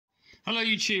Hello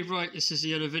YouTube, right, this is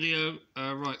the other video.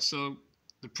 Right, so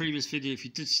the previous video, if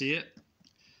you did see it,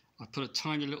 I put a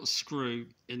tiny little screw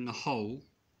in the hole.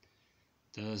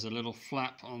 There's a little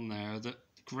flap on there that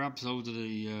grabs hold of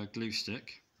the glue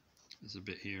stick. There's a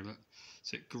bit here, look.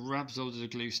 So it grabs hold of the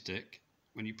glue stick.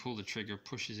 When you pull the trigger,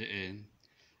 pushes it in.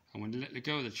 And when you let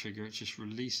go of the trigger, it just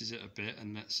releases it a bit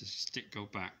and lets the stick go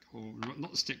back. Or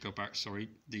not the stick go back, sorry,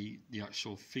 the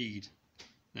actual feed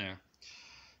there.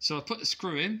 So I put the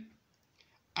screw in.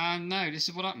 And now this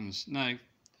is what happens. Now,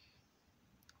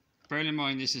 bearing in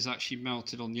mind this is actually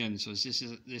melted on the end, so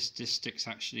this stick's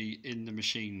actually in the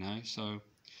machine now. So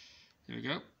here we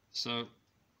go. So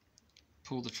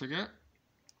pull the trigger,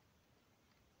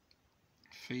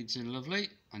 feeds in lovely,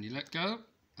 and you let go,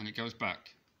 and it goes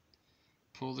back.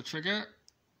 Pull the trigger.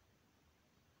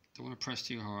 Don't want to press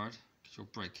too hard because you'll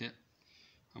break it.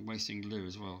 I'm wasting glue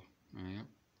as well. There we go.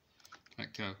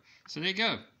 Let go. So there you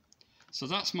go. So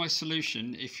that's my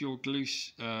solution. If your glue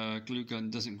gun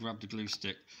doesn't grab the glue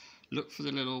stick, look for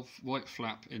the little white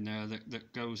flap in there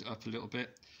that goes up a little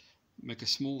bit. Make a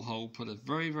small hole, put a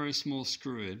very, very small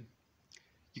screw in.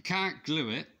 You can't glue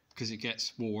it because it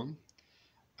gets warm.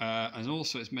 And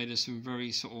also it's made of some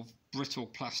very sort of brittle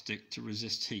plastic to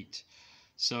resist heat.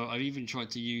 So I've even tried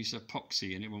to use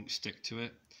epoxy and it won't stick to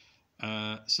it.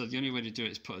 So the only way to do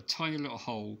it is put a tiny little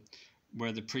hole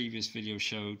where the previous video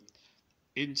showed,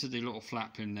 into the little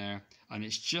flap in there, and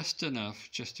it's just enough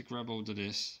just to grab hold of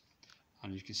this,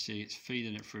 and you can see it's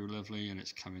feeding it through lovely and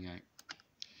it's coming out.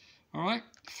 Alright,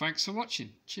 thanks for watching.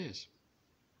 Cheers.